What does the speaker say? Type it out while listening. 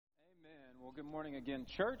Well, good morning again,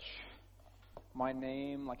 church. My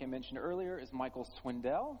name, like I mentioned earlier, is Michael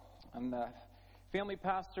Swindell. I'm the family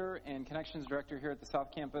pastor and connections director here at the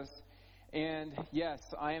South Campus. And yes,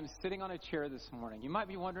 I am sitting on a chair this morning. You might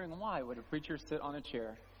be wondering, why would a preacher sit on a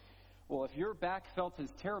chair? Well, if your back felt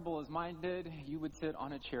as terrible as mine did, you would sit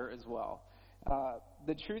on a chair as well.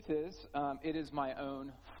 The truth is, it is my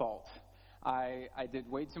own fault. I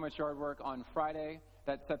did way too much yard work on Friday.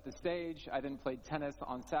 That set the stage. I then played tennis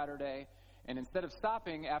on Saturday. And instead of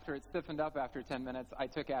stopping after it stiffened up after 10 minutes, I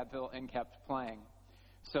took Advil and kept playing.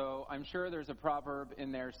 So I'm sure there's a proverb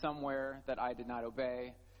in there somewhere that I did not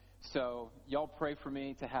obey. So y'all pray for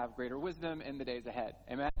me to have greater wisdom in the days ahead.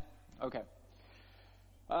 Amen? Okay.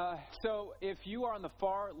 So if you are on the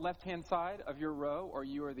far left-hand side of your row, or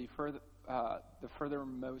you are the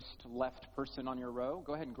furthermost left person on your row,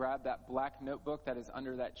 go ahead and grab that black notebook that is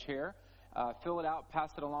under that chair. Fill it out, pass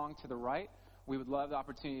it along to the right. We would love the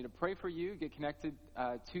opportunity to pray for you, get connected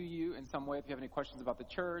to you in some way. If you have any questions about the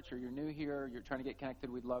church, or you're new here, you're trying to get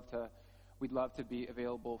connected, we'd love to be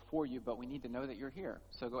available for you, but we need to know that you're here.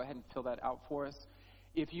 So go ahead and fill that out for us.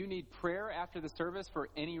 If you need prayer after the service for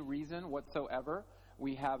any reason whatsoever,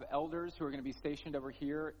 we have elders who are going to be stationed over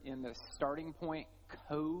here in the starting point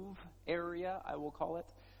cove area, I will call it.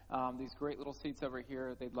 These great little seats over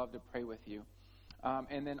here, they'd love to pray with you.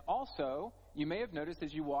 And then also, you may have noticed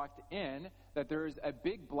as you walked in that there is a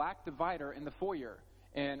big black divider in the foyer.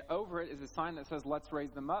 And over it is a sign that says, "Let's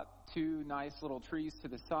Raise Them Up." Two nice little trees to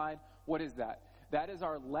the side. What is that? That is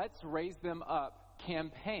our Let's Raise Them Up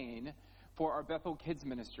campaign for our Bethel Kids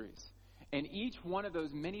Ministries. And each one of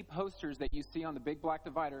those many posters that you see on the big black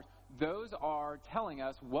divider, those are telling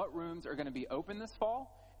us what rooms are going to be open this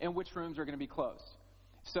fall and which rooms are going to be closed.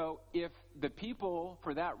 So if the people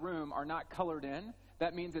for that room are not colored in,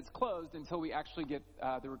 that means it's closed until we actually get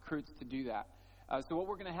the recruits to do that. So what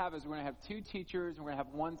we're going to have is we're going to have 2 teachers, and we're going to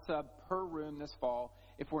have 1 sub per room this fall.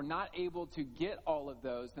 If we're not able to get all of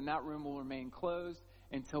those, then that room will remain closed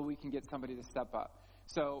until we can get somebody to step up.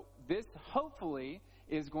 So this hopefully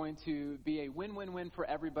is going to be a win-win-win for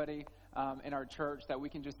everybody in our church, that we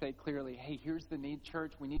can just say clearly, hey, here's the need,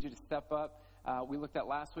 church. We need you to step up. We looked at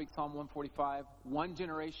last week, Psalm 145. One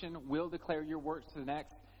generation will declare your works to the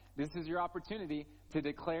next. This is your opportunity to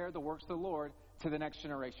declare the works of the Lord to the next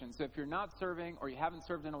generation. So if you're not serving, or you haven't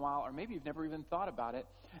served in a while, or maybe you've never even thought about it,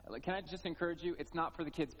 can I just encourage you? It's not for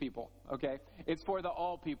the kids people, okay? It's for the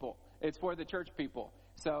all people. It's for the church people.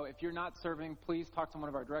 So if you're not serving, please talk to one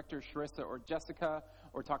of our directors, Sharissa or Jessica,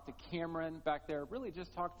 or talk to Cameron back there. Really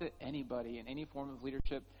just talk to anybody in any form of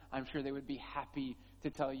leadership. I'm sure they would be happy to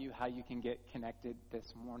tell you how you can get connected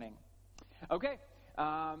this morning. Okay,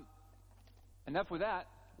 enough with that.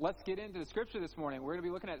 Let's get into the scripture this morning. We're going to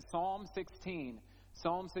be looking at Psalm 16.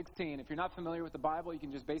 Psalm 16. If you're not familiar with the Bible, you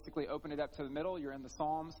can just basically open it up to the middle. You're in the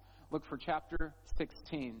Psalms. Look for chapter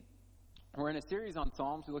 16. We're in a series on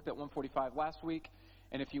Psalms. We looked at 145 last week.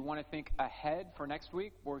 And if you want to think ahead for next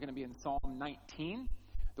week, we're going to be in Psalm 19.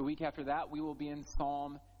 The week after that, we will be in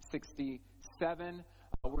Psalm 67.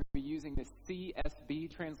 We're going to be using the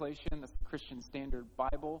CSB translation. That's the Christian Standard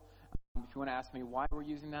Bible. If you want to ask me why we're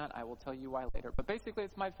using that, I will tell you why later. But basically,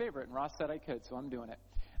 it's my favorite, and Ross said I could, so I'm doing it.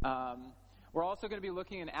 We're also going to be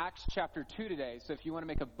looking in Acts chapter 2 today. So if you want to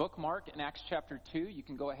make a bookmark in Acts chapter 2, you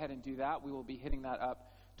can go ahead and do that. We will be hitting that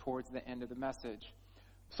up towards the end of the message.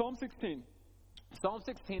 Psalm 16. Psalm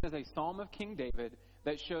 16 is a psalm of King David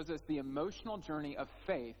that shows us the emotional journey of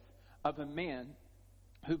faith of a man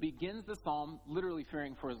who begins the psalm literally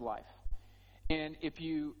fearing for his life. And if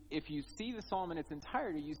you see the psalm in its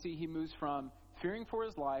entirety, you see he moves from fearing for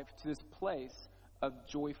his life to this place of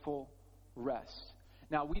joyful rest.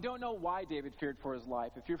 Now, we don't know why David feared for his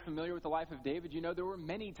life. If you're familiar with the life of David, you know there were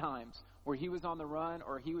many times where he was on the run,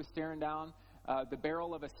 or he was staring down the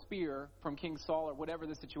barrel of a spear from King Saul, or whatever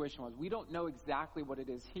the situation was. We don't know exactly what it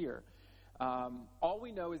is here. All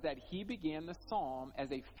we know is that he began the psalm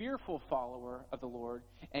as a fearful follower of the Lord,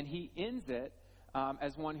 and he ends it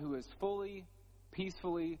as one who is fully,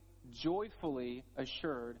 peacefully, joyfully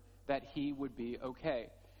assured that he would be okay.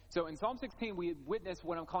 So in Psalm 16, we witness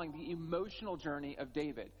what I'm calling the emotional journey of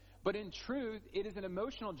David. But in truth, it is an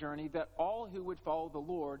emotional journey that all who would follow the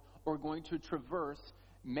Lord are going to traverse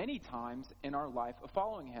many times in our life of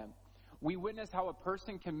following him. We witness how a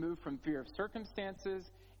person can move from fear of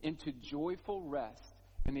circumstances into joyful rest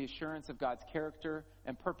in the assurance of God's character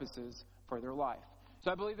and purposes for their life.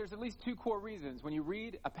 So I believe there's at least 2 core reasons. When you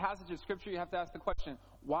read a passage of Scripture, you have to ask the question,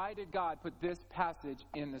 why did God put this passage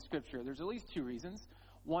in the Scripture? There's at least 2 reasons.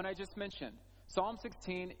 One I just mentioned. Psalm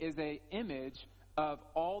 16 is an image of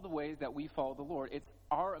all the ways that we follow the Lord. It's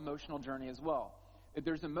our emotional journey as well.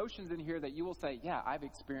 there's emotions in here that you will say, yeah, I've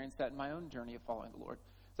experienced that in my own journey of following the Lord.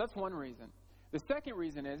 So that's one reason. The second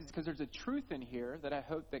reason is because there's a truth in here that I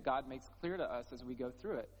hope that God makes clear to us as we go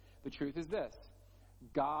through it. The truth is this: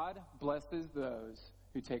 God blesses those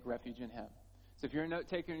who take refuge in him. So if you're a note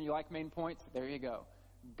taker and you like main points, there you go.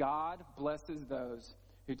 God blesses those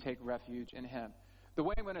who take refuge in him. The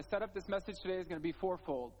way I'm going to set up this message today is going to be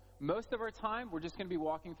fourfold. Most of our time, we're just going to be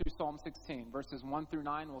walking through Psalm 16, verses 1 through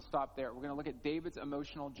 9. We'll stop there. We're going to look at David's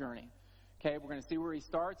emotional journey. Okay, we're going to see where he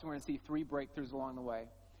starts, and we're going to see 3 breakthroughs along the way.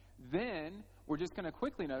 Then, we're just going to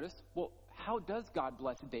quickly notice, well, how does God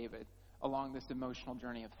bless David along this emotional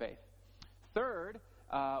journey of faith? Third,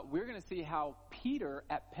 we're going to see how Peter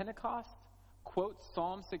at Pentecost quotes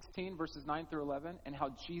Psalm 16, verses 9 through 11, and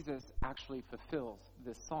how Jesus actually fulfills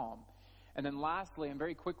this psalm. And then lastly, and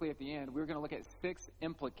very quickly at the end, we're going to look at 6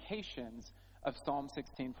 implications of Psalm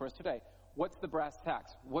 16 for us today. What's the brass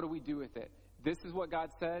tacks? What do we do with it? This is what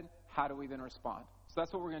God said. How do we then respond? So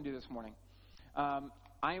that's what we're going to do this morning. I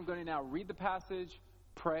am going to now read the passage,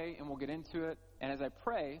 pray, and we'll get into it. And as I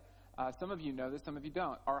pray, some of you know this, some of you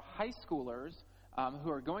don't. Our high schoolers who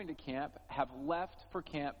are going to camp have left for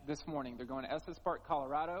camp this morning. They're going to Estes Park,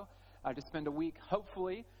 Colorado, to spend a week,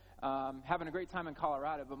 hopefully, having a great time in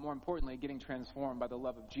Colorado, but more importantly, getting transformed by the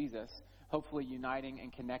love of Jesus, hopefully uniting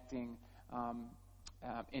and connecting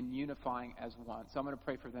and unifying as one. So I'm going to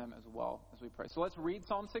pray for them as well as we pray. So let's read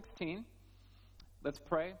Psalm 16. Let's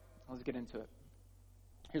pray. Let's get into it.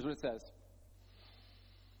 Here's what it says.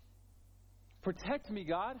 Protect me,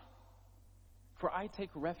 God, for I take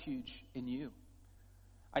refuge in you.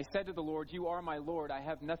 I said to the Lord, you are my Lord. I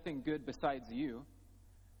have nothing good besides you.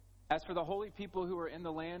 As for the holy people who are in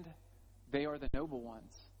the land, they are the noble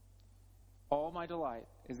ones. All my delight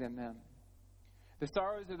is in them. The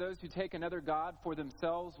sorrows of those who take another god for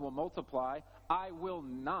themselves will multiply. I will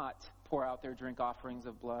not pour out their drink offerings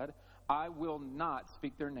of blood. I will not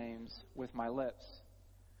speak their names with my lips.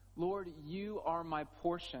 Lord, you are my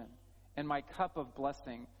portion and my cup of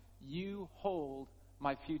blessing. You hold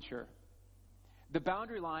my future. The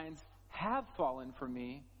boundary lines have fallen for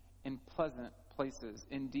me in pleasant places.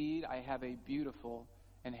 Indeed, I have a beautiful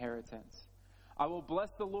inheritance. I will bless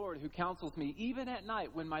the Lord who counsels me, even at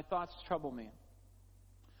night when my thoughts trouble me.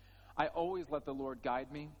 I always let the Lord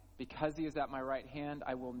guide me. Because he is at my right hand,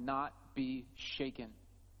 I will not be shaken.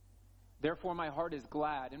 Therefore, my heart is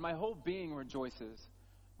glad, and my whole being rejoices.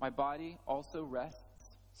 My body also rests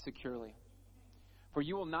securely. For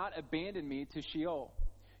you will not abandon me to Sheol.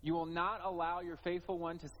 You will not allow your faithful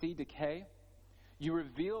one to see decay. You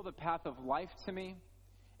reveal the path of life to me.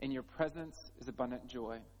 In your presence is abundant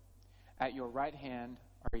joy. At your right hand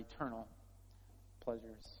are eternal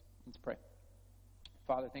pleasures. Let's pray.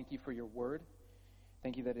 Father, thank you for your word.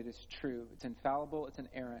 Thank you that it is true. It's infallible. It's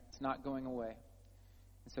inerrant. It's not going away.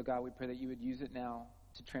 And so, God, we pray that you would use it now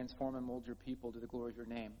to transform and mold your people to the glory of your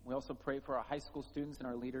name. We also pray for our high school students and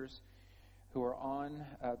our leaders who are on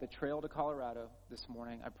the trail to Colorado this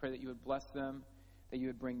morning. I pray that you would bless them, that you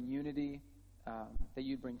would bring unity, that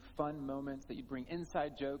you'd bring fun moments, that you'd bring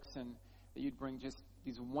inside jokes, and that you'd bring just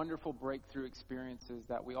these wonderful breakthrough experiences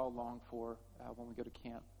that we all long for when we go to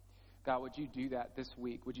camp. God, would you do that this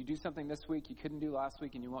week? Would you do something this week you couldn't do last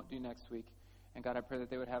week and you won't do next week? And God, I pray that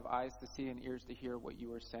they would have eyes to see and ears to hear what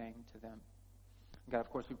you are saying to them. God, of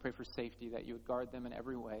course, we pray for safety, that you would guard them in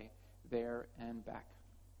every way, there and back.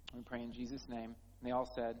 We pray in Jesus' name. And they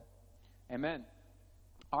all said, amen.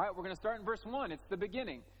 All right, we're going to start in verse 1. It's the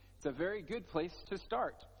beginning. It's a very good place to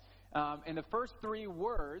start. And the first 3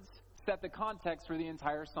 words set the context for the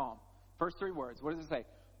entire psalm. First 3 words. What does it say?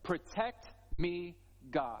 Protect me,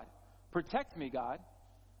 God. Protect me, God.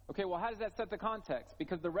 Okay, well, how does that set the context?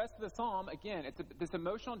 Because the rest of the psalm, again, it's this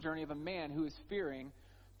emotional journey of a man who is fearing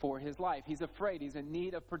for his life. He's afraid. He's in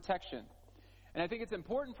need of protection. And I think it's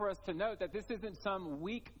important for us to note that this isn't some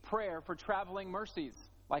weak prayer for traveling mercies,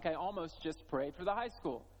 like I almost just prayed for the high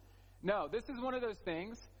school. No, this is one of those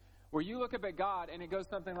things where you look up at God and it goes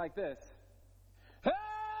something like this.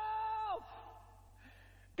 Help!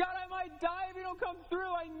 God, I might die if you don't come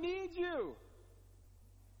through. I need you.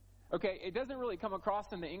 Okay, it doesn't really come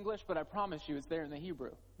across in the English, but I promise you it's there in the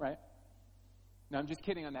Hebrew, right? No, I'm just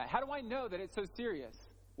kidding on that. How do I know that it's so serious?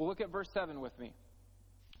 Well, look at verse 7 with me.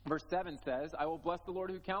 Verse 7 says, I will bless the Lord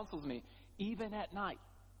who counsels me, even at night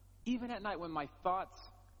when my thoughts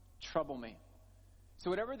trouble me. So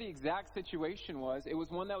whatever the exact situation was, it was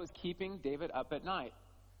one that was keeping David up at night.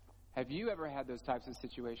 Have you ever had those types of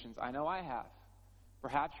situations? I know I have.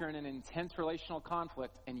 Perhaps you're in an intense relational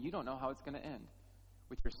conflict and you don't know how it's going to end.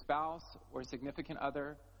 With your spouse or a significant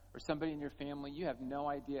other or somebody in your family, you have no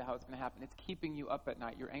idea how it's going to happen. It's keeping you up at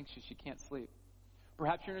night. You're anxious. You can't sleep.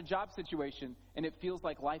 Perhaps you're in a job situation and it feels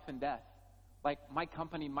like life and death. Like my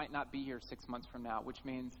company might not be here 6 months from now, which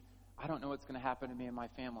means I don't know what's going to happen to me and my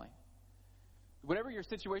family. Whatever your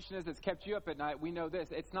situation is that's kept you up at night, we know this.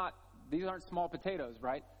 These aren't small potatoes,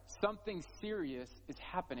 right? Something serious is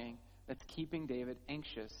happening that's keeping David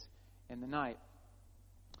anxious in the night.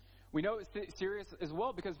 We know it's serious as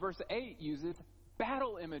well because verse 8 uses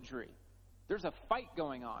battle imagery. There's a fight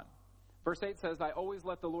going on. Verse 8 says, I always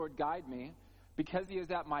let the Lord guide me. Because he is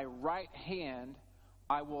at my right hand,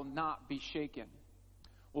 I will not be shaken.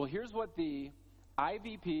 Well, here's what the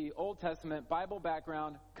IVP, Old Testament Bible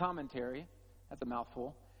Background Commentary, that's a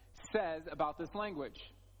mouthful, says about this language.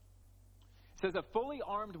 It says, a fully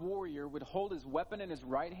armed warrior would hold his weapon in his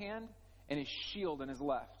right hand and his shield in his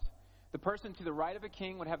left. The person to the right of a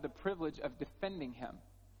king would have the privilege of defending him.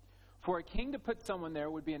 For a king to put someone there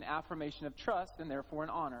would be an affirmation of trust and therefore an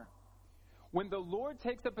honor. When the Lord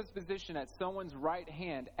takes up his position at someone's right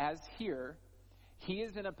hand, as here, he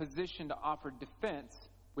is in a position to offer defense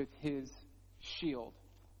with his shield.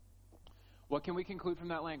 What can we conclude from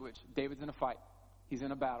that language? David's in a fight. He's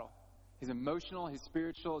in a battle. His emotional, his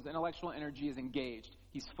spiritual, his intellectual energy is engaged.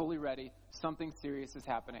 He's fully ready. Something serious is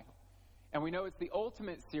happening. And we know it's the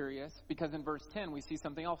ultimate serious because in verse 10 we see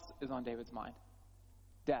something else is on David's mind.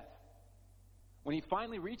 Death. When he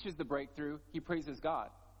finally reaches the breakthrough, he praises God.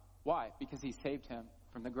 Why? Because he saved him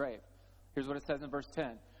from the grave. Here's what it says in verse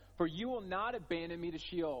 10. For you will not abandon me to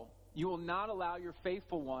Sheol. You will not allow your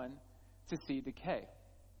faithful one to see decay.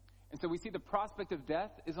 And so we see the prospect of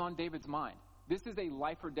death is on David's mind. This is a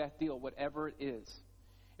life or death deal, whatever it is.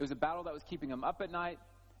 It was a battle that was keeping him up at night,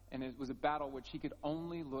 and it was a battle which he could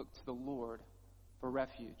only look to the Lord for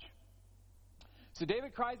refuge. So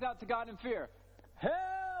David cries out to God in fear, help!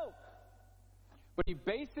 But he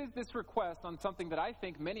bases this request on something that I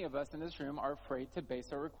think many of us in this room are afraid to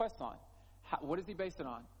base our request on. What does he base it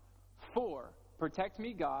on? For, protect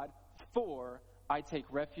me, God, for I take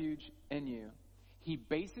refuge in you. He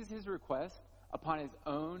bases his request upon his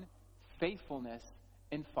own faithfulness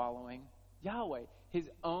in following Yahweh, his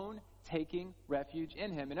own taking refuge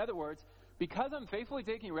in him. In other words, because I'm faithfully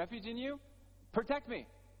taking refuge in you, protect me.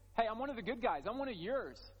 Hey, I'm one of the good guys. I'm one of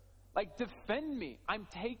yours. Like, defend me. I'm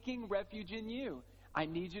taking refuge in you. I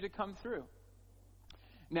need you to come through.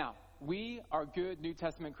 Now, we are good New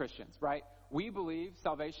Testament Christians, right? We believe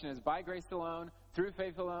salvation is by grace alone, through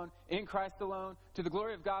faith alone, in Christ alone, to the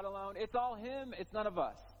glory of God alone. It's all him. It's none of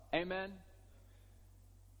us. Amen?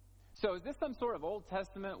 So is this some sort of Old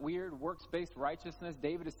Testament, weird, works-based righteousness?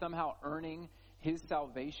 David is somehow earning his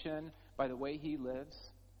salvation by the way he lives?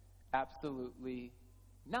 Absolutely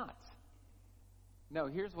not. No,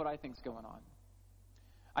 here's what I think is going on.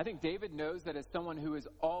 I think David knows that as someone who is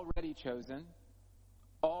already chosen,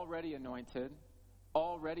 already anointed,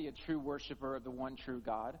 already a true worshiper of the one true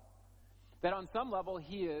God, that on some level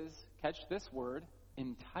he is, catch this word,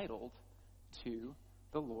 entitled to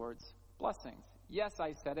the Lord's blessings. Yes,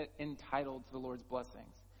 I said it, entitled to the Lord's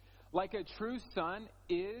blessings. Like a true son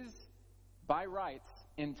is, by rights,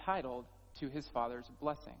 entitled to his father's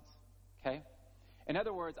blessings. Okay? In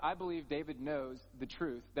other words, I believe David knows the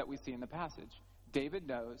truth that we see in the passage. David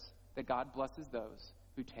knows that God blesses those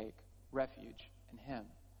who take refuge in him.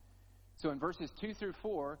 So in verses 2 through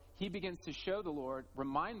 4, he begins to show the Lord,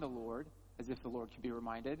 remind the Lord, as if the Lord could be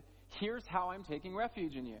reminded, here's how I'm taking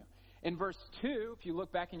refuge in you. In verse 2, if you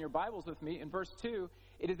look back in your Bibles with me, in verse 2,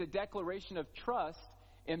 it is a declaration of trust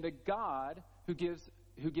in the God who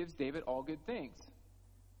gives David all good things.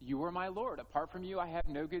 You are my Lord. Apart from you, I have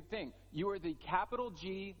no good thing. You are the capital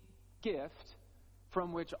G gift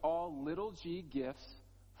from which all little g gifts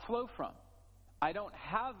flow from. I don't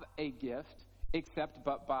have a gift except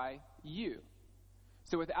but by you.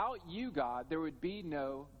 So without you, God, there would be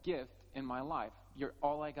no gift in my life. You're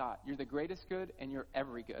all I got. You're the greatest good and you're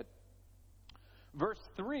every good. Verse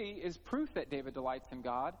 3 is proof that David delights in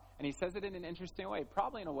God, and he says it in an interesting way,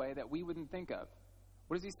 probably in a way that we wouldn't think of.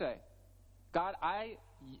 What does he say? God,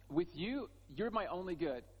 with you, you're my only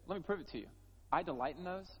good. Let me prove it to you. I delight in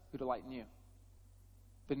those who delight in you.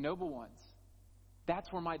 The noble ones.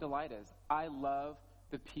 That's where my delight is. I love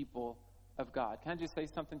the people of God. Can I just say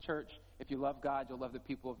something, church? If you love God, you'll love the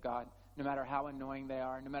people of God, no matter how annoying they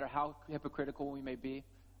are, no matter how hypocritical we may be,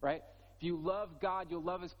 right? If you love God, you'll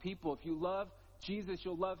love his people. If you love Jesus,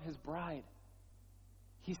 you'll love his bride.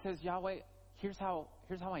 He says, Yahweh, here's how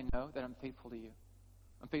I know that I'm faithful to you.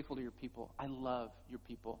 I'm faithful to your people. I love your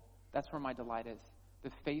people. That's where my delight is.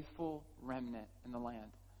 The faithful remnant in the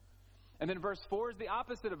land. And then verse 4 is the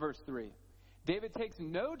opposite of verse 3. David takes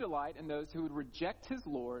no delight in those who would reject his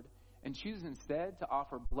Lord and choose instead to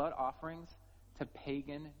offer blood offerings to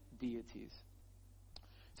pagan deities.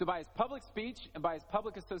 So by his public speech and by his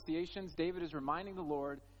public associations, David is reminding the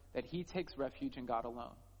Lord that he takes refuge in God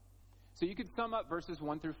alone. So you could sum up verses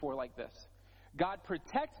 1 through 4 like this. God,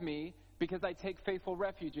 protect me because I take faithful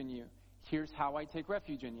refuge in you. Here's how I take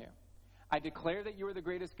refuge in you. I declare that you are the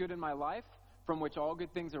greatest good in my life, from which all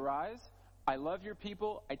good things arise. I love your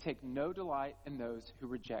people. I take no delight in those who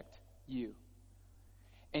reject you.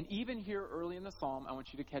 And even here early in the psalm, I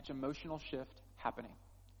want you to catch emotional shift happening.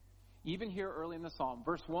 Even here early in the psalm,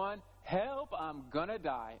 verse 1, help, I'm going to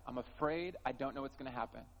die. I'm afraid. I don't know what's going to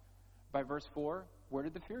happen. By verse 4, where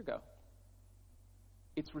did the fear go?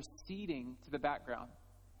 It's receding to the background.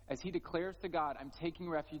 As he declares to God, I'm taking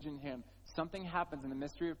refuge in him, something happens in the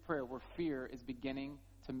mystery of prayer where fear is beginning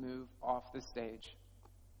to move off the stage.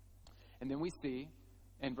 And then we see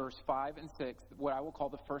in verse 5 and 6 what I will call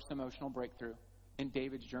the first emotional breakthrough in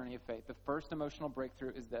David's journey of faith. The first emotional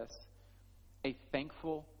breakthrough is this: a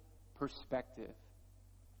thankful perspective.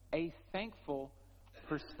 A thankful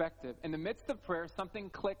perspective. In the midst of prayer, something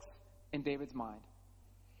clicks in David's mind.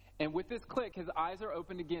 And with this click, his eyes are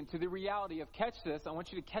opened again to the reality of, catch this, I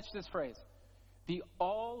want you to catch this phrase, the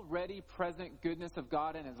already present goodness of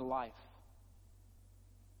God in his life.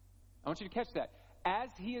 I want you to catch that. As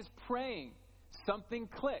he is praying, something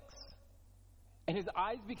clicks. And his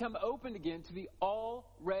eyes become opened again to the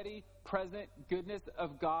already present goodness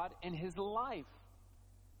of God in his life.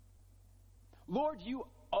 Lord, you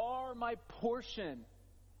are my portion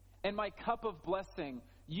and my cup of blessing.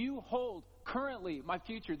 You hold currently my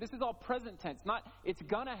future. This is all present tense, not it's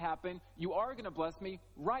gonna happen. You are gonna bless me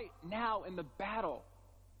right now in the battle.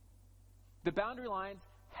 The boundary lines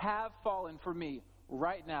have fallen for me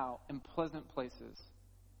right now in pleasant places,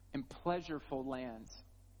 in pleasureful lands.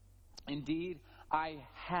 Indeed, I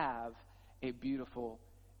have a beautiful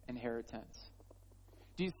inheritance.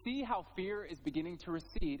 Do you see how fear is beginning to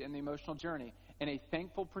recede in the emotional journey, and a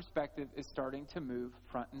thankful perspective is starting to move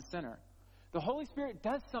front and center? The Holy Spirit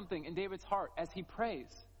does something in David's heart as he prays.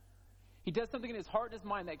 He does something in his heart and his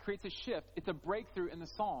mind that creates a shift. It's a breakthrough in the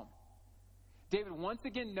psalm. David once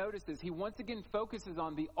again notices, he once again focuses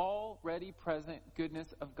on the already present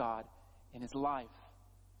goodness of God in his life.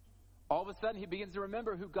 All of a sudden, he begins to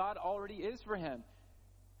remember who God already is for him.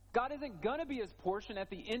 God isn't going to be his portion at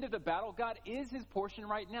the end of the battle. God is his portion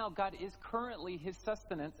right now. God is currently his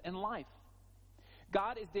sustenance in life.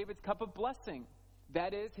 God is David's cup of blessing.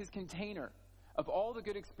 That is his container of all the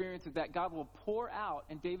good experiences that God will pour out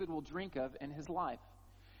and David will drink of in his life.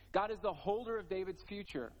 God is the holder of David's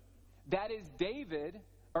future. That is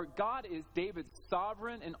God is David's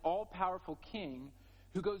sovereign and all-powerful king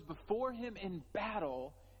who goes before him in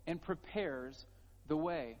battle and prepares the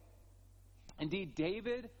way. Indeed,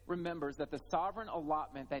 David remembers that the sovereign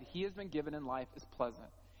allotment that he has been given in life is pleasant.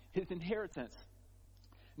 His inheritance,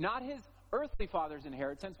 not his earthly father's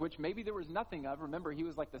inheritance, which maybe there was nothing of. Remember, he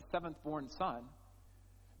was like the seventh born son.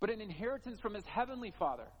 But an inheritance from his heavenly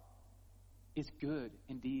Father is good.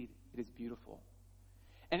 Indeed, it is beautiful.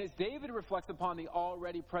 And as David reflects upon the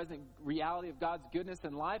already present reality of God's goodness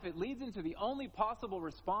in life, it leads into the only possible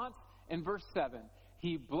response in verse 7.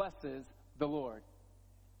 He blesses the Lord.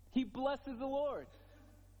 He blesses the Lord.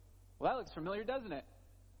 Well, that looks familiar, doesn't it?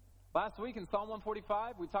 Last week in Psalm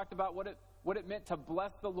 145, we talked about what it meant to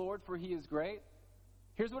bless the Lord, for he is great.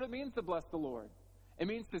 Here's what it means to bless the Lord. It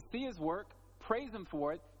means to see his work, praise him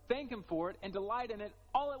for it, thank him for it, and delight in it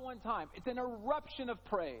all at one time. It's an eruption of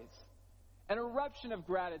praise, an eruption of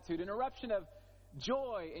gratitude, an eruption of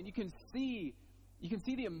joy, and you can see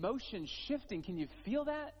the emotion shifting. Can you feel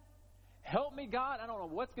that? Help me, God. I don't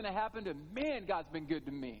know what's going to happen to man. God's been good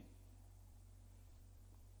to me.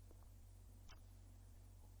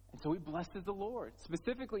 And so he blesses the Lord.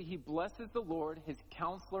 Specifically, he blesses the Lord, his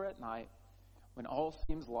counselor at night, when all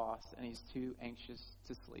seems lost and he's too anxious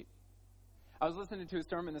to sleep. I was listening to a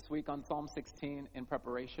sermon this week on Psalm 16 in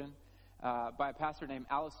preparation by a pastor named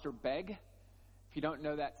Alistair Begg. If you don't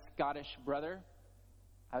know that Scottish brother,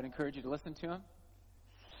 I would encourage you to listen to him.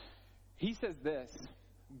 He says this: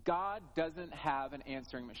 God doesn't have an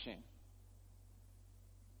answering machine.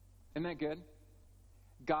 Isn't that good?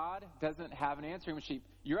 God doesn't have an answering machine.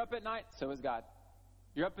 You're up at night, so is God.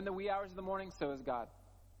 You're up in the wee hours of the morning, so is God.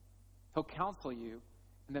 He'll counsel you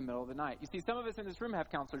in the middle of the night. You see, some of us in this room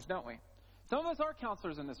have counselors, don't we? Some of us are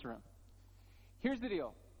counselors in this room. Here's the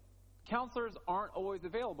deal. Counselors aren't always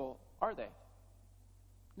available, are they?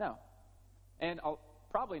 No. And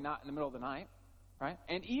probably not in the middle of the night, right?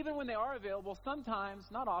 And even when they are available, sometimes,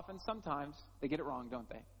 not often, sometimes they get it wrong, don't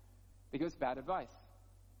they? They give us bad advice.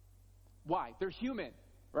 Why? They're human,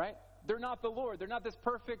 right? They're not the Lord. They're not this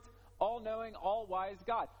perfect, all-knowing, all-wise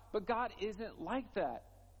God. But God isn't like that.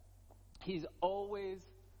 He's always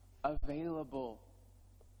available.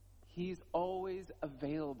 He's always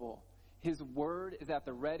available. His word is at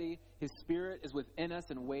the ready. His spirit is within us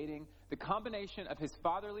and waiting. The combination of his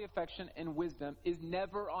fatherly affection and wisdom is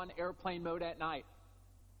never on airplane mode at night.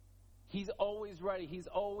 He's always ready. He's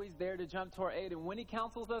always there to jump to our aid. And when he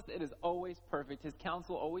counsels us, it is always perfect. His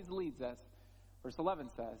counsel always leads us, verse 11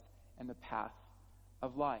 says, in the path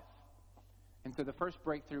of life. And so the first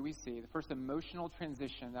breakthrough we see, the first emotional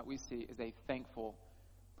transition that we see is a thankful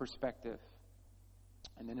perspective.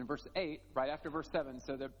 And then in verse 8, right after verse 7,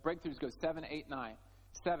 so the breakthroughs go 7, 8, 9.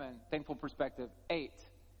 7, thankful perspective. 8,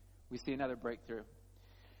 we see another breakthrough.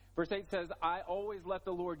 Verse 8 says, I always let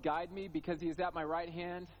the Lord guide me because he is at my right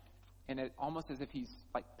hand. And it almost as if he's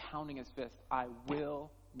like pounding his fist. I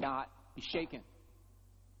will not be shaken.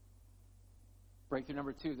 Breakthrough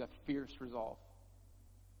number 2 is a fierce resolve.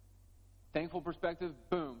 Thankful perspective,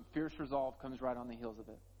 boom, fierce resolve comes right on the heels of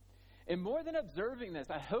it. And more than observing this,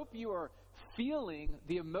 I hope you are feeling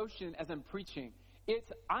the emotion as I'm preaching.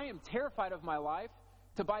 It's, I am terrified of my life,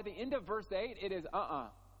 to by the end of verse 8, it is,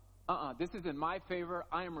 this is in my favor.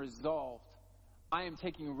 I am resolved. I am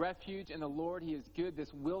taking refuge in the Lord. He is good.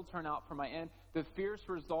 This will turn out for my end. The fierce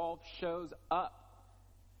resolve shows up.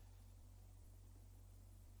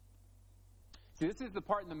 See, this is the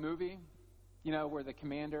part in the movie, you know, where the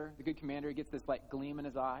good commander, gets this like gleam in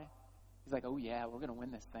his eye. He's like, oh yeah, we're going to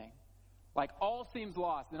win this thing. Like all seems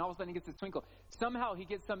lost. And all of a sudden he gets this twinkle. Somehow he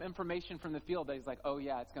gets some information from the field that he's like, oh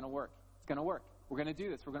yeah, it's going to work. It's going to work. We're going to do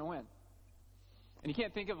this. We're going to win. And you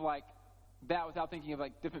can't think of like that without thinking of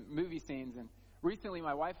like different movie scenes. And recently,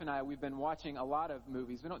 my wife and I, we've been watching a lot of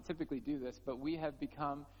movies. We don't typically do this, but we have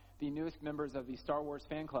become the newest members of the Star Wars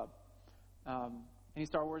fan club. Any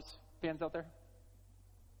Star Wars fans out there?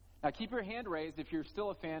 Now, keep your hand raised if you're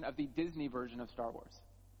still a fan of the Disney version of Star Wars.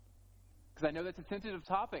 Because I know that's a sensitive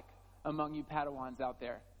topic among you Padawans out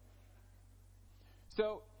there.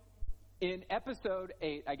 So, in episode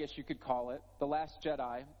 8, I guess you could call it, The Last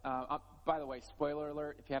Jedi. By the way, spoiler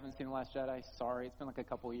alert, if you haven't seen The Last Jedi, sorry, it's been like a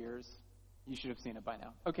couple years. You should have seen it by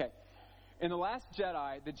now. Okay. In The Last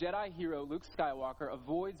Jedi, the Jedi hero Luke Skywalker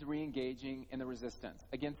avoids re-engaging in the resistance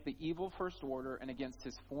against the evil First Order and against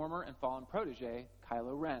his former and fallen protege,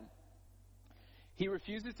 Kylo Ren. He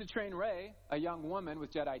refuses to train Rey, a young woman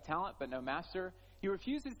with Jedi talent but no master. He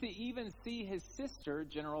refuses to even see his sister,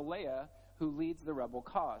 General Leia, who leads the rebel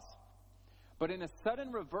cause. But in a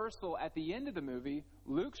sudden reversal at the end of the movie,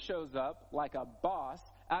 Luke shows up like a boss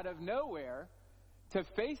out of nowhere to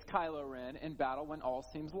face Kylo Ren in battle when all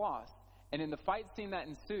seems lost. And in the fight scene that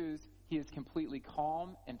ensues, he is completely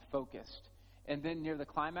calm and focused. And then near the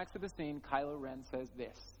climax of the scene, Kylo Ren says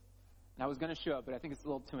this. And I was going to show it, but I think it's a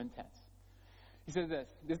little too intense. He says this.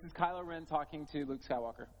 This is Kylo Ren talking to Luke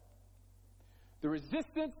Skywalker. The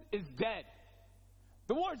resistance is dead.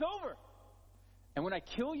 The war's over. And when I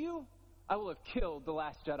kill you, I will have killed the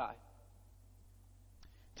last Jedi.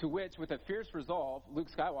 To which, with a fierce resolve, Luke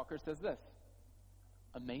Skywalker says this.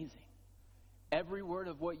 Amazing. Every word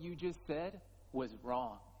of what you just said was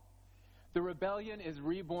wrong. The rebellion is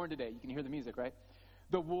reborn today. You can hear the music, right?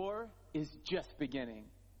 The war is just beginning,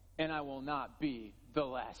 and I will not be the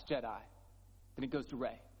last Jedi. Then it goes to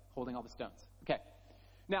Rey, holding all the stones. Okay.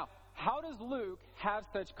 Now, how does Luke have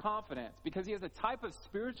such confidence? Because he has a type of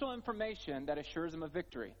spiritual information that assures him of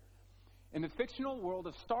victory. In the fictional world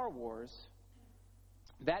of Star Wars,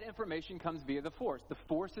 that information comes via the Force. The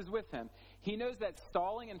Force is with him. He knows that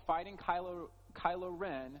stalling and fighting Kylo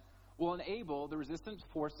Ren will enable the resistance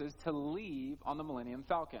forces to leave on the Millennium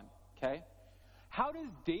Falcon. Okay? How does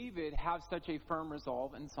David have such a firm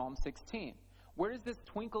resolve in Psalm 16? Where does this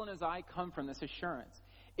twinkle in his eye come from, this assurance?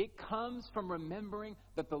 It comes from remembering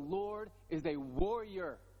that the Lord is a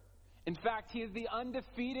warrior. In fact, he is the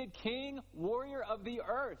undefeated king, warrior of the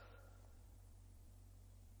earth.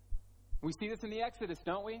 We see this in the Exodus,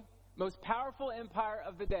 don't we? Most powerful empire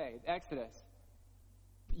of the day, Exodus.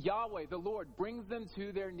 Yahweh, the Lord, brings them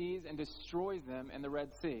to their knees and destroys them in the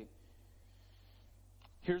Red Sea.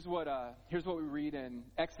 Here's what we read in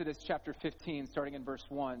Exodus chapter 15, starting in verse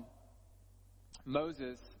 1.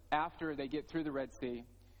 Moses, after they get through the Red Sea,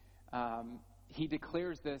 he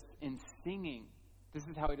declares this in singing. This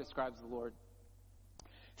is how he describes the Lord.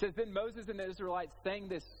 It says, Then Moses and the Israelites sang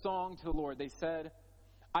this song to the Lord. They said,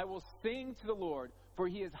 I will sing to the Lord, for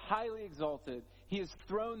he is highly exalted. He has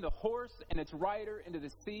thrown the horse and its rider into the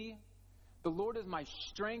sea. The Lord is my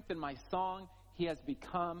strength and my song. He has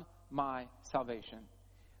become my salvation.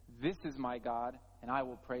 This is my God, and I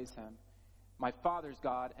will praise him. My Father's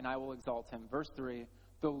God, and I will exalt him. Verse 3,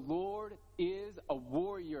 the Lord is a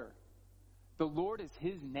warrior. The Lord is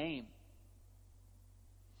his name.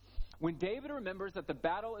 When David remembers that the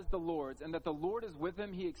battle is the Lord's and that the Lord is with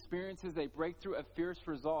him, he experiences a breakthrough of fierce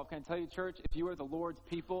resolve. Can I tell you, church, if you are the Lord's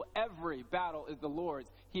people, every battle is the Lord's.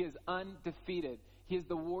 He is undefeated. He is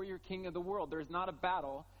the warrior king of the world. There is not a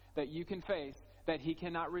battle that you can face that he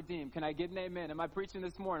cannot redeem. Can I get an amen? Am I preaching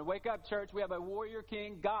this morning? Wake up, church. We have a warrior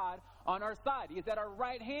king, God, on our side. He is at our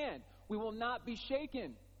right hand. We will not be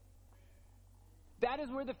shaken. That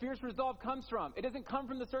is where the fierce resolve comes from. It doesn't come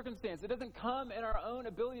from the circumstance. It doesn't come in our own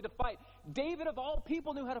ability to fight. David, of all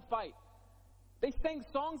people, knew how to fight. They sang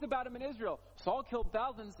songs about him in Israel. Saul killed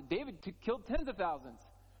thousands. David killed tens of thousands.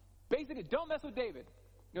 Basically, don't mess with David.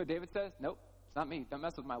 You know what David says? Nope, it's not me. Don't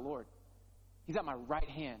mess with my Lord. He's at my right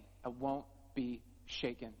hand. I won't be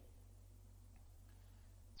shaken.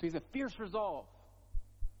 So he's a fierce resolve.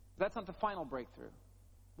 That's not the final breakthrough.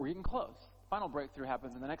 We're getting close. The final breakthrough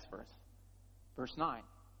happens in the next verse. Verse 9.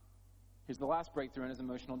 Here's the last breakthrough in his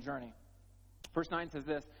emotional journey. Verse 9 says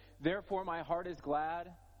this, "Therefore my heart is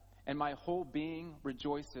glad, and my whole being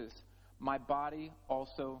rejoices. My body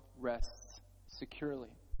also rests securely."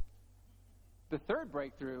 The third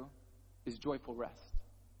breakthrough is joyful rest.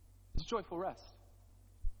 It's joyful rest.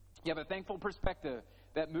 You have a thankful perspective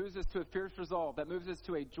that moves us to a fierce resolve, that moves us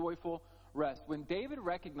to a joyful rest. When David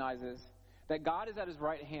recognizes that God is at his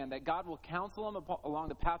right hand, that God will counsel him along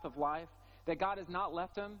the path of life, that God has not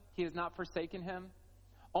left him, he has not forsaken him,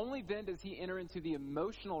 only then does he enter into the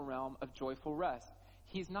emotional realm of joyful rest.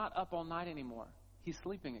 He's not up all night anymore. He's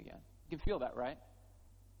sleeping again. You can feel that, right?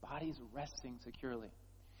 Body's resting securely.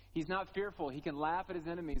 He's not fearful. He can laugh at his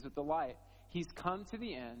enemies with delight. He's come to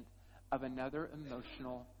the end of another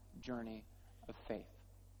emotional journey of faith.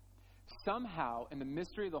 Somehow, in the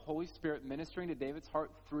mystery of the Holy Spirit ministering to David's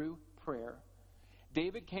heart through prayer,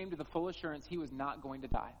 David came to the full assurance he was not going to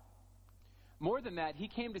die. More than that, he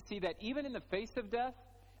came to see that even in the face of death,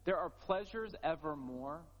 there are pleasures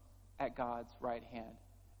evermore at God's right hand.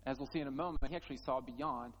 As we'll see in a moment, he actually saw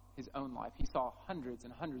beyond his own life. He saw hundreds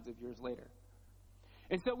and hundreds of years later.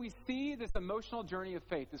 And so we see this emotional journey of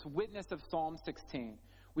faith, this witness of Psalm 16.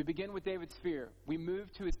 We begin with David's fear. We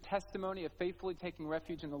move to his testimony of faithfully taking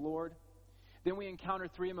refuge in the Lord. Then we encounter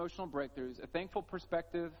three emotional breakthroughs: a thankful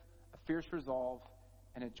perspective, a fierce resolve,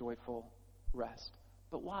 and a joyful rest.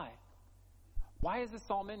 But why? Why is this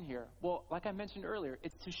psalm in here? Well, like I mentioned earlier,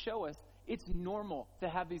 it's to show us it's normal to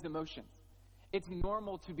have these emotions. It's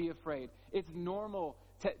normal to be afraid. It's normal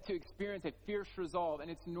to experience a fierce resolve, and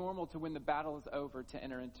it's normal to, when the battle is over, to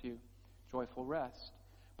enter into joyful rest.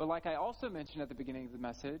 But like I also mentioned at the beginning of the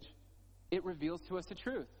message, it reveals to us the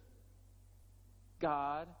truth.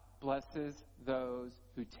 God blesses those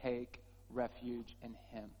who take refuge in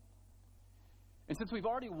him. And since we've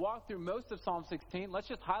already walked through most of Psalm 16, let's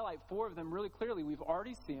just highlight four of them really clearly. We've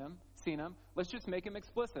already seen them. Let's just make them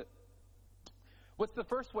explicit. What's the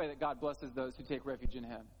first way that God blesses those who take refuge in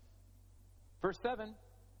him? Verse 7,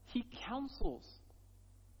 he counsels.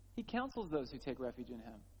 He counsels those who take refuge in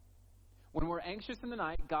him. When we're anxious in the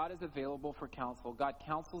night, God is available for counsel. God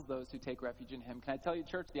counsels those who take refuge in him. Can I tell you,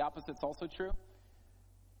 church, the opposite's also true?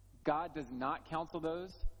 God does not counsel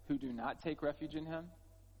those who do not take refuge in him.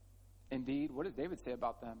 Indeed, what does David say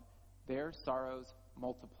about them? Their sorrows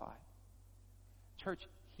multiply. Church,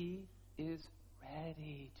 he is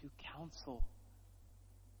ready to counsel.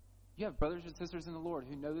 You have brothers and sisters in the Lord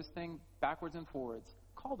who know this thing backwards and forwards.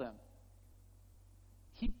 Call them.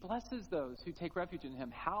 He blesses those who take refuge in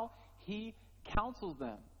him. How? He counsels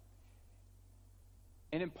them.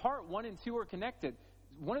 And in part 1 and 2 are connected.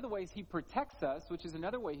 One of the ways he protects us, which is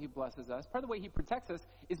another way he blesses us, part of the way he protects us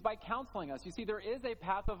is by counseling us. You see, there is a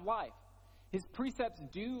path of life. His precepts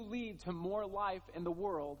do lead to more life in the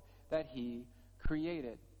world that he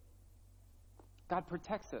created. God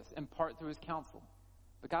protects us in part through his counsel.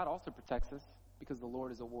 But God also protects us because the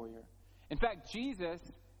Lord is a warrior. In fact, Jesus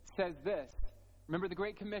says this. Remember the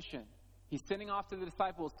Great Commission. He's sending off to the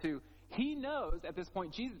disciples he knows at this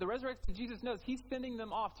point, the resurrected Jesus knows he's sending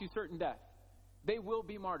them off to certain death. They will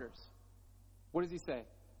be martyrs. What does he say?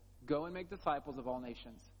 Go and make disciples of all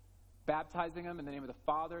nations, baptizing them in the name of the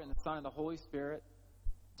Father and the Son and the Holy Spirit,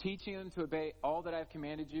 teaching them to obey all that I have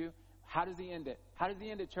commanded you. How does he end it? How does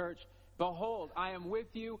he end it, church? Behold, I am with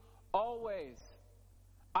you always.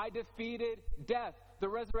 I defeated death, the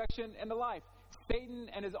resurrection, and the life. Satan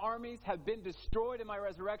and his armies have been destroyed in my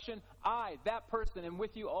resurrection. I, that person, am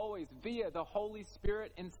with you always via the Holy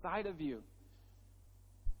Spirit inside of you.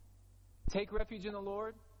 Take refuge in the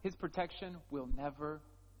Lord. His protection will never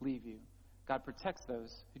leave you. God protects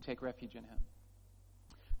those who take refuge in him.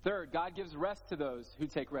 Third, God gives rest to those who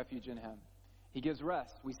take refuge in him. He gives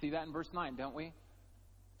rest. We see that in verse 9, don't we?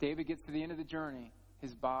 David gets to the end of the journey.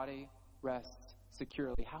 His body rests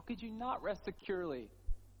securely. How could you not rest securely?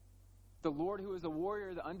 The Lord, who is a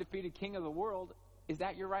warrior, the undefeated King of the world, is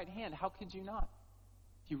at your right hand. How could you not?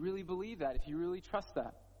 If you really believe that, if you really trust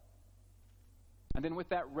that. And then with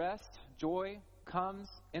that rest, joy comes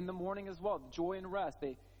in the morning as well. Joy and rest.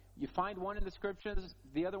 You find one in the scriptures,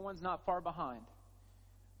 the other one's not far behind.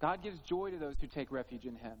 God gives joy to those who take refuge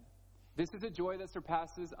in him. This is a joy that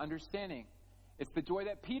surpasses understanding. It's the joy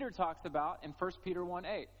that Peter talks about in 1 Peter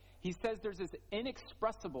 1:8. He says there's this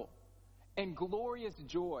inexpressible and glorious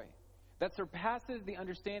joy that surpasses the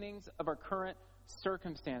understandings of our current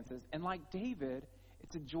circumstances. And like David,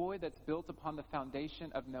 it's a joy that's built upon the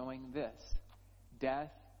foundation of knowing this: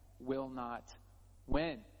 death will not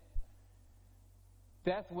win.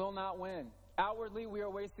 Death will not win. Outwardly, we are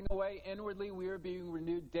wasting away. Inwardly, we are being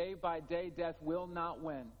renewed day by day. Death will not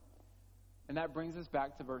win. And that brings us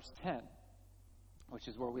back to verse 10, which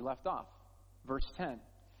is where we left off. Verse 10.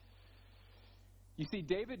 You see,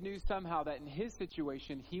 David knew somehow that in his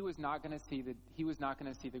situation, he was not going to see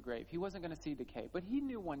the grave. He wasn't going to see decay. But he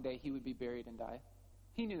knew one day he would be buried and die.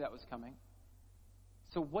 He knew that was coming.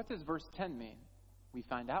 So what does verse 10 mean? We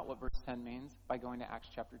find out what verse 10 means by going to Acts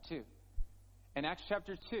chapter 2. In Acts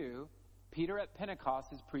chapter 2, Peter at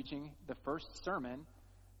Pentecost is preaching the first sermon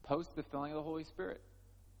post the filling of the Holy Spirit.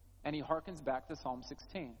 And he harkens back to Psalm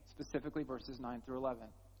 16, specifically verses 9 through 11.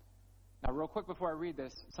 Now, real quick before I read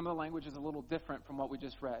this, some of the language is a little different from what we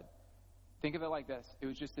just read. Think of it like this. It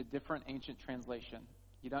was just a different ancient translation.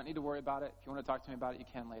 You don't need to worry about it. If you want to talk to me about it, you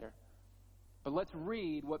can later. But let's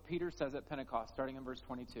read what Peter says at Pentecost, starting in verse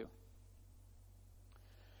 22.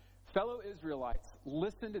 Fellow Israelites,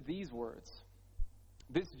 listen to these words.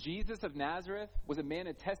 This Jesus of Nazareth was a man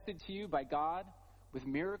attested to you by God with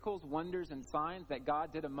miracles, wonders, and signs that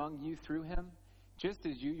God did among you through him, just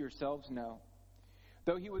as you yourselves know.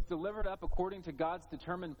 Though he was delivered up according to God's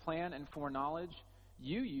determined plan and foreknowledge,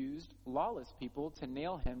 you used lawless people to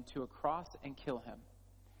nail him to a cross and kill him.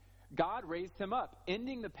 God raised him up,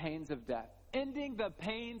 ending the pains of death. Ending the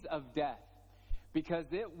pains of death. Because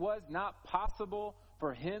it was not possible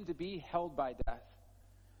for him to be held by death.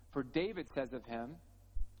 For David says of him,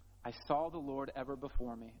 I saw the Lord ever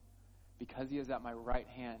before me. Because he is at my right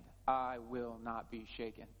hand, I will not be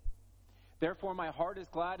shaken. Therefore my heart is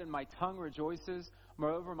glad and my tongue rejoices.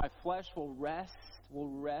 Moreover, my flesh will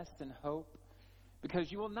rest in hope.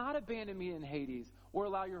 Because you will not abandon me in Hades or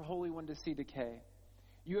allow your Holy One to see decay.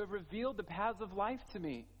 You have revealed the paths of life to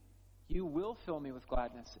me. You will fill me with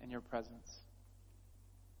gladness in your presence.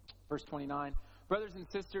 Verse 29. Brothers and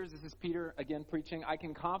sisters, this is Peter again preaching. I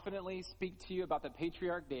can confidently speak to you about the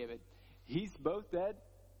patriarch David. He's both dead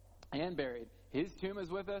and buried. His tomb is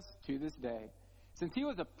with us to this day. Since he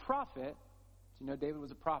was a prophet, you know David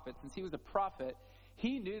was a prophet. Since he was a prophet,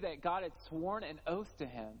 he knew that God had sworn an oath to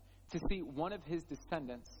him to seat one of his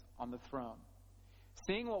descendants on the throne.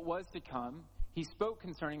 Seeing what was to come, he spoke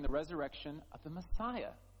concerning the resurrection of the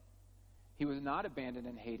Messiah. He was not abandoned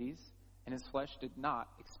in Hades, and his flesh did not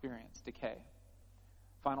experience decay.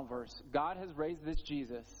 Final verse. God has raised this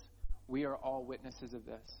Jesus. We are all witnesses of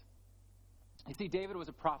this. You see, David was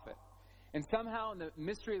a prophet. And somehow in the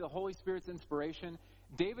mystery of the Holy Spirit's inspiration,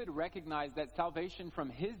 David recognized that salvation from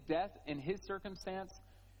his death and his circumstance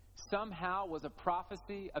somehow was a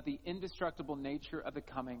prophecy of the indestructible nature of the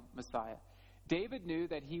coming Messiah. David knew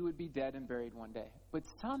that he would be dead and buried one day. But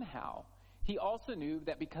somehow he also knew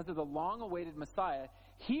that because of the long-awaited Messiah,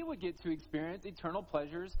 he would get to experience eternal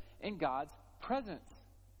pleasures in God's presence.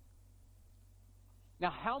 Now,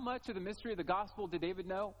 how much of the mystery of the gospel did David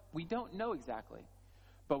know? We don't know exactly.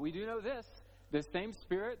 But we do know this. The same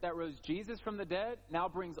Spirit that rose Jesus from the dead now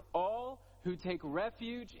brings all who take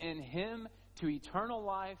refuge in him to eternal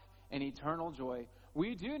life and eternal joy.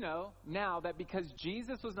 We do know now that because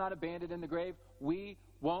Jesus was not abandoned in the grave, we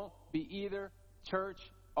won't be either. Church,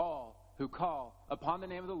 all who call upon the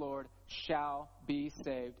name of the Lord shall be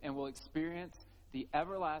saved and will experience the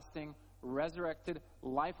everlasting resurrected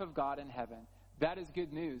life of God in heaven. That is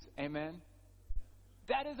good news. Amen.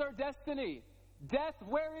 That is our destiny. Death,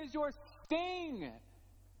 where is your sting?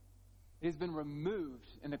 It has been removed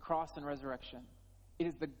in the cross and resurrection. It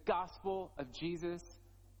is the gospel of Jesus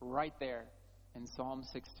right there in Psalm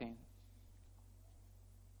 16.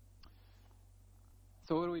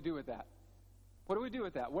 So what do we do with that? What do we do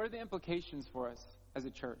with that? What are the implications for us as a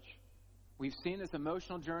church? We've seen this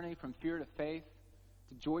emotional journey from fear to faith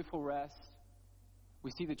to joyful rest. We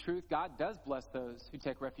see the truth. God does bless those who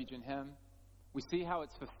take refuge in him. We see how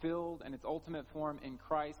it's fulfilled in its ultimate form in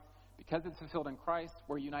Christ. Because it's fulfilled in Christ,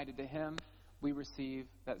 we're united to him. We receive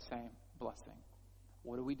that same blessing.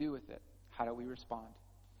 What do we do with it? How do we respond?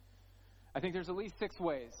 I think there's at least 6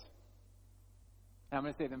 ways. And I'm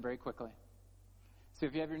going to say them very quickly. So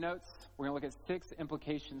if you have your notes, we're going to look at 6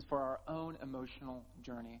 implications for our own emotional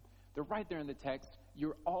journey. They're right there in the text.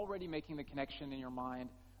 You're already making the connection in your mind.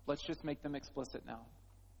 Let's just make them explicit now.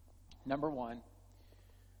 Number one,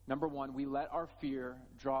 we let our fear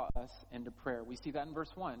draw us into prayer. We see that in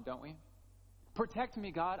verse 1, don't we? Protect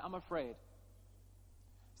me, God, I'm afraid.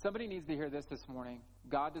 Somebody needs to hear this morning.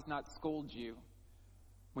 God does not scold you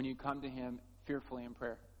when you come to him fearfully in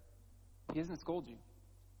prayer. He doesn't scold you.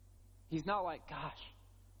 He's not like, gosh,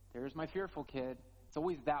 there's my fearful kid. It's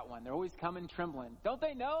always that one. They're always coming trembling. Don't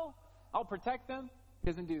they know? I'll protect them. He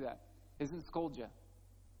doesn't do that. He doesn't scold you.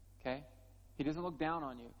 Okay? He doesn't look down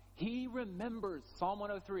on you. He remembers, Psalm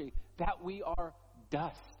 103, that we are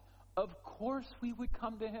dust. Of course we would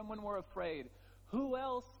come to him when we're afraid. Who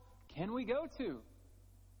else can we go to?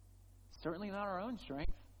 Certainly not our own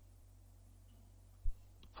strength.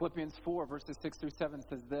 Philippians 4, verses 6 through 7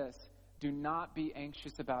 says this, do not be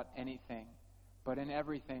anxious about anything, but in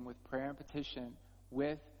everything with prayer and petition,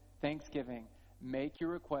 with thanksgiving, make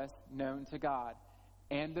your requests known to God,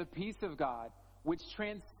 and the peace of God, which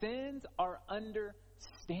transcends our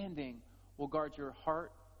understanding, will guard your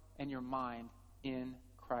heart and your mind in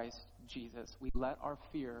Christ Jesus. We let our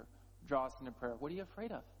fear draw us into prayer. What are you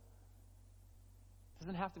afraid of? It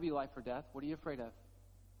doesn't have to be life or death. What are you afraid of?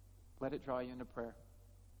 Let it draw you into prayer.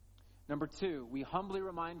 Number 2, we humbly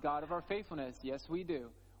remind God of our faithfulness. Yes, we do.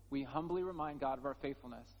 We humbly remind God of our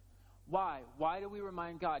faithfulness. Why? Why do we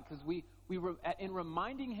remind God? Because in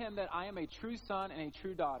reminding him that I am a true son and a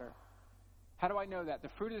true daughter. How do I know that? The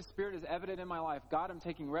fruit of the Spirit is evident in my life. God, I'm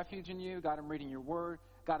taking refuge in you. God, I'm reading your word.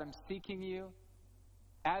 God, I'm seeking you.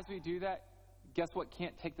 As we do that, guess what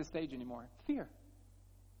can't take the stage anymore? Fear.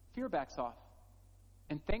 Fear backs off.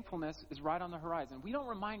 And thankfulness is right on the horizon. We don't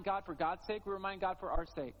remind God for God's sake. We remind God for our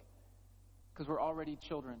sake. Because we're already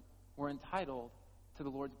children. We're entitled to the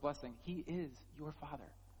Lord's blessing. He is your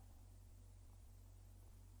Father.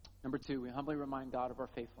 Number 2, we humbly remind God of our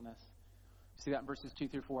faithfulness. See that in verses 2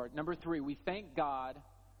 through 4. Number 3, we thank God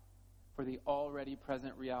for the already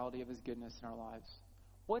present reality of his goodness in our lives.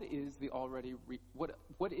 What is the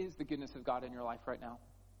what is the goodness of God in your life right now?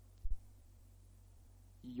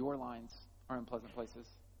 Your lines are in pleasant places.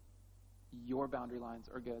 Your boundary lines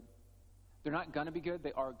are good. They're not going to be good,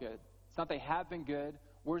 they are good. It's not they have been good.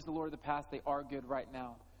 Where's the Lord of the past? They are good right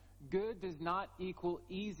now. Good does not equal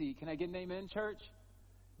easy. Can I get an amen, church?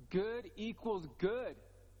 Good equals good.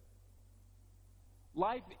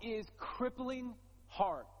 Life is crippling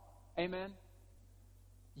hard. Amen?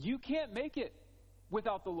 You can't make it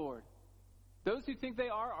without the Lord. Those who think they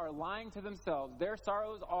are lying to themselves. Their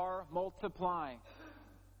sorrows are multiplying.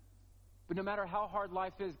 But no matter how hard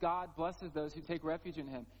life is, God blesses those who take refuge in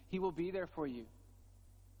him. He will be there for you.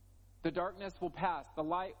 The darkness will pass. The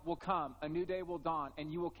light will come. A new day will dawn.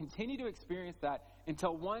 And you will continue to experience that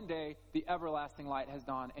until one day the everlasting light has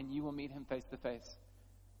dawned and you will meet him face to face.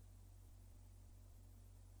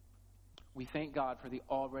 We thank God for the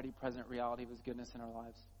already present reality of his goodness in our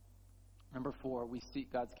lives. Number 4, we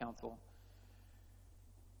seek God's counsel.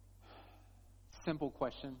 Simple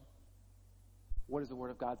question. What does the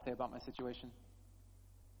Word of God say about my situation?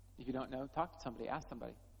 If you don't know, talk to somebody. Ask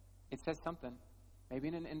somebody. It says something. Maybe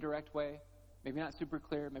in an indirect way. Maybe not super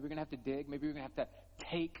clear. Maybe you're going to have to dig. Maybe you're going to have to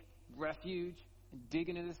take refuge and dig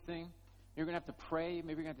into this thing. You're going to have to pray.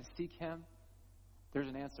 Maybe you're going to have to seek him. There's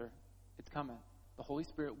an answer. It's coming. The Holy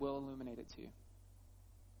Spirit will illuminate it to you.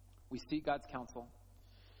 We seek God's counsel.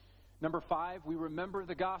 Number 5, we remember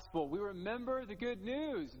the gospel. We remember the good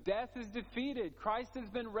news. Death is defeated. Christ has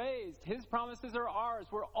been raised. His promises are ours.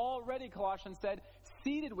 We're already, Colossians said,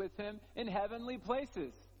 seated with him in heavenly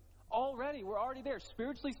places. Already, we're already there.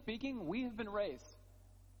 Spiritually speaking, we have been raised.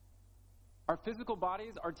 Our physical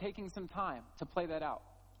bodies are taking some time to play that out.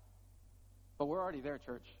 But we're already there,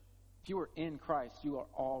 church. If you are in Christ, you are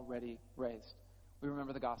already raised. We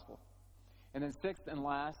remember the gospel. And then 6th and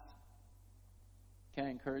last, can I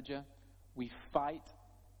encourage you? We fight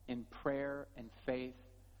in prayer and faith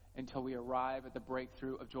until we arrive at the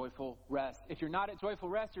breakthrough of joyful rest. If you're not at joyful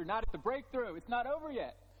rest, you're not at the breakthrough. It's not over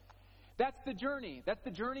yet. That's the journey. That's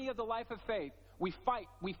the journey of the life of faith. We fight,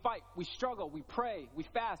 we struggle, we pray, we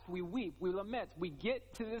fast, we weep, we lament. We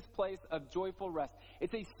get to this place of joyful rest.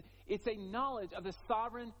 It's a knowledge of the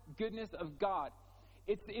sovereign goodness of God.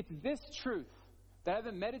 It's this truth that I've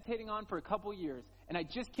been meditating on for a couple years, and I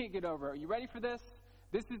just can't get over. Are you ready for this?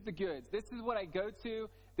 This is the goods. This is what I go to.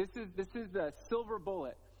 This is the silver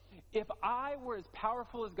bullet. If I were as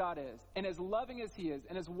powerful as God is, and as loving as he is,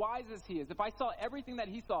 and as wise as he is, if I saw everything that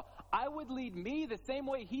he saw, I would lead me the same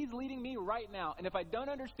way he's leading me right now. And if I don't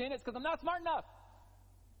understand it, it's because I'm not smart enough.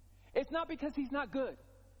 It's not because he's not good.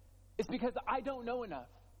 It's because I don't know enough.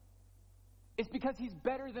 It's because he's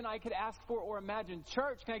better than I could ask for or imagine.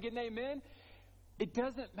 Church, can I get an amen? It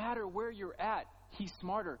doesn't matter where you're at. He's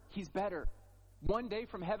smarter. He's better. One day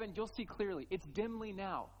from heaven, you'll see clearly. It's dimly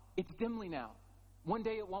now. It's dimly now. One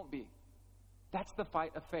day it won't be. That's the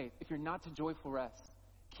fight of faith. If you're not to joyful rest,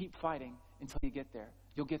 keep fighting until you get there.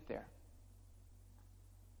 You'll get there.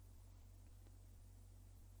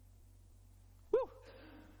 Woo!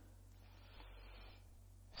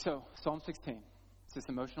 So, Psalm 16. It's this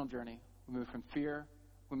emotional journey. We move from fear,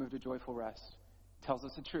 we move to joyful rest. It tells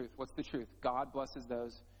us the truth. What's the truth? God blesses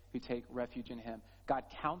those who take refuge in him. God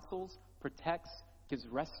counsels, protects, gives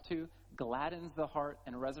rest to, gladdens the heart,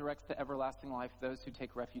 and resurrects to everlasting life those who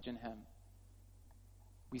take refuge in him.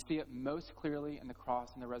 We see it most clearly in the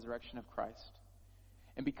cross and the resurrection of Christ.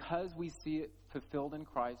 And because we see it fulfilled in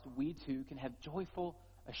Christ, we too can have joyful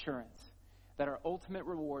assurance that our ultimate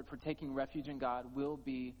reward for taking refuge in God will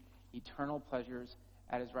be eternal pleasures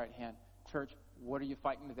at his right hand. Church, what are you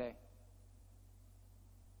fighting today?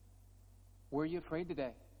 Where are you afraid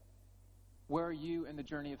today? Where are you in the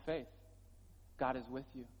journey of faith? God is with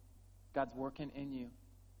you. God's working in you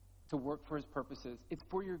to work for his purposes. It's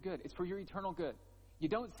for your good. It's for your eternal good. You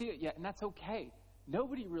don't see it yet, and that's okay.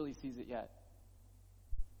 Nobody really sees it yet.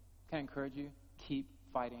 Can I encourage you? Keep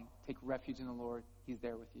fighting. Take refuge in the Lord. He's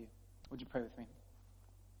there with you. Would you pray with me?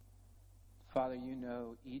 Father, you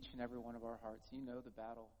know each and every one of our hearts. You know the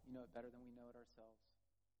battle. You know it better than we know it ourselves.